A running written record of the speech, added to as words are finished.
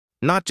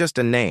Not just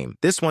a name,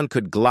 this one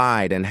could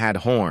glide and had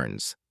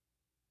horns.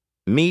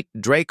 Meet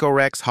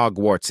Dracorex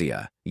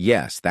hogwartsia.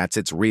 Yes, that's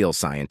its real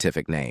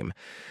scientific name.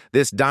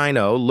 This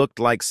dino looked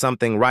like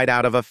something right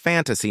out of a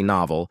fantasy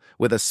novel,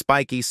 with a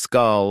spiky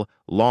skull,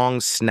 long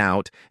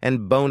snout,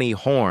 and bony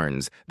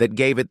horns that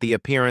gave it the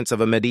appearance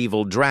of a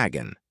medieval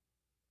dragon.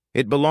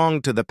 It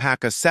belonged to the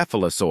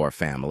Pachycephalosaur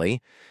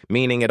family,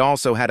 meaning it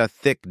also had a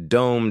thick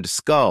domed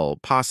skull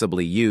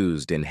possibly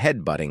used in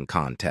headbutting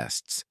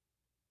contests.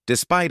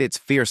 Despite its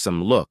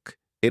fearsome look,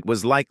 it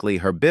was likely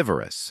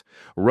herbivorous,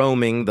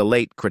 roaming the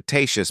late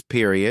Cretaceous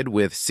period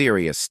with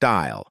serious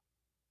style.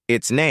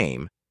 Its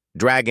name,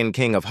 Dragon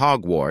King of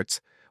Hogwarts,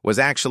 was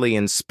actually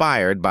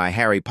inspired by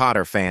Harry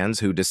Potter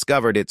fans who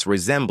discovered its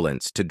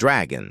resemblance to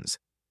dragons.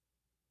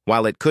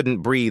 While it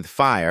couldn't breathe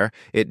fire,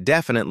 it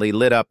definitely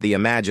lit up the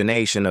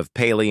imagination of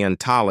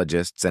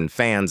paleontologists and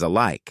fans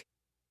alike.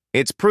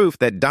 It's proof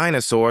that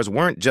dinosaurs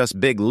weren't just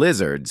big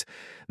lizards,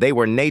 they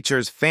were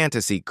nature's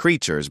fantasy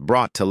creatures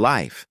brought to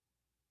life.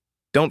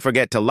 Don't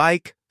forget to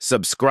like,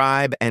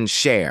 subscribe, and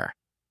share.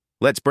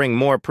 Let's bring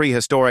more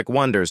prehistoric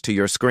wonders to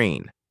your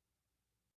screen.